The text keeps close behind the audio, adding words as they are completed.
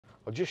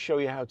I'll just show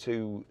you how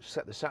to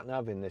set the sat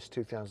nav in this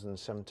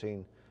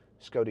 2017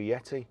 SKODA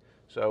Yeti.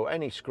 So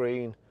any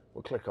screen,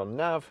 we'll click on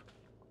nav.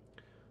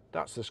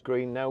 That's the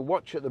screen. Now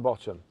watch at the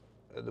bottom.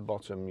 At the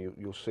bottom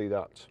you'll see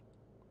that.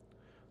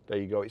 There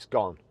you go, it's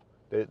gone.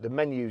 The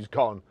menu's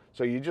gone.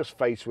 So you're just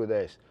faced with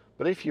this.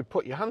 But if you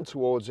put your hand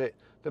towards it,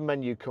 the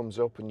menu comes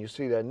up and you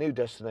see there, new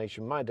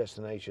destination, my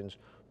destinations,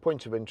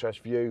 point of interest,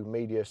 view,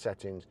 media,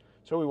 settings.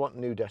 So we want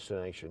new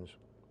destinations.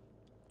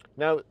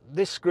 Now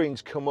this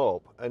screen's come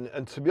up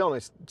and to be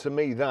honest, to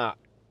me that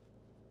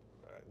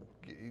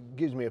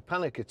gives me a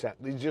panic attack.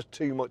 There's just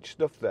too much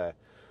stuff there.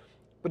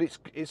 But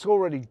it's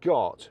already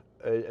got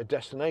a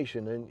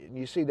destination, and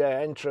you see there,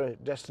 enter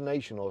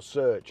destination or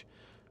search.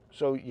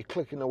 So you're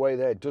clicking away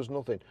there, it does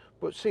nothing.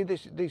 But see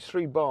these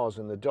three bars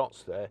and the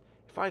dots there,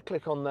 if I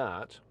click on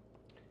that,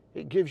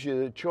 it gives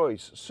you the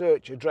choice,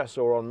 search, address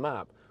or on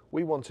map.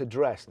 We want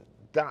address,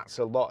 that's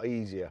a lot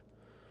easier.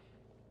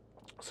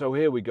 So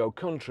here we go,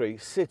 country,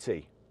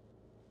 city.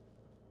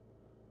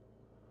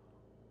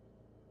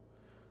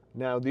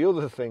 Now the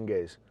other thing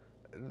is,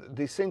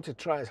 they seem to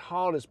try as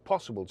hard as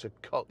possible to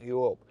cut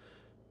you up.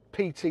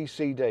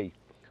 PTCD,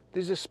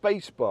 there's a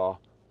space bar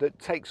that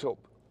takes up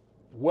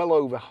well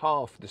over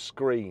half the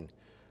screen.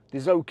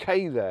 There's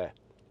OK there,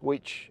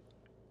 which,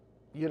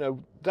 you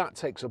know, that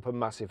takes up a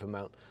massive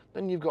amount.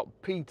 Then you've got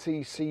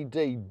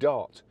PTCD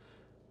dot,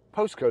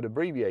 postcode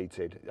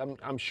abbreviated.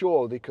 I'm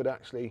sure they could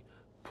actually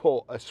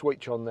put a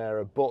switch on there,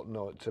 a button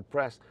or to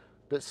press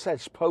that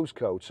says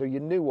postcode, so you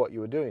knew what you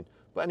were doing.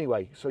 But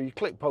anyway, so you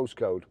click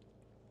postcode.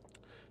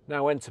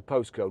 Now enter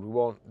postcode. We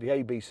want the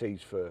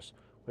ABCs first.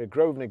 We're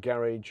Grosvenor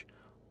Garage,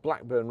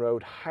 Blackburn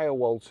Road, Hale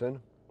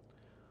Walton.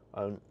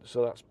 And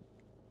so that's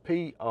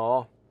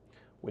PR.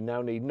 We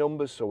now need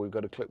numbers, so we've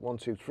got to click 1,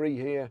 2, 3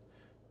 here.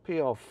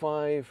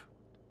 PR5,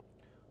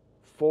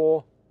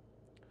 4.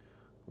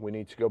 We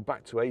need to go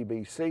back to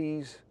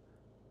ABCs.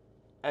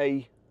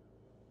 A,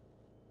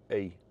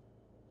 E.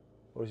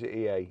 Or is it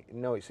EA?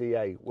 No, it's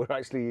EA. We're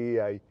actually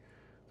EA.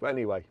 But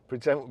anyway,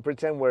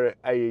 pretend we're at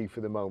AE for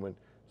the moment.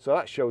 So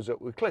that shows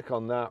up. We click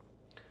on that.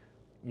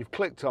 You've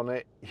clicked on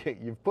it.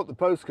 You've put the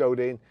postcode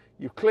in.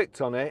 You've clicked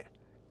on it.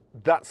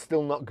 That's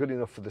still not good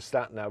enough for the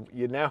stat nav.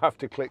 You now have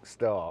to click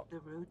start. The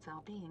routes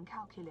are being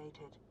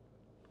calculated.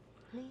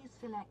 Please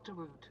select a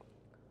route.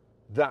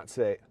 That's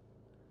it.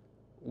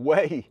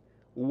 Way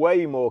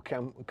more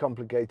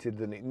complicated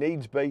than it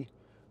needs be,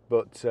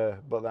 but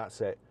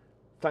that's it.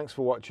 Thanks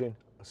for watching.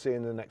 I'll see you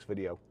in the next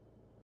video.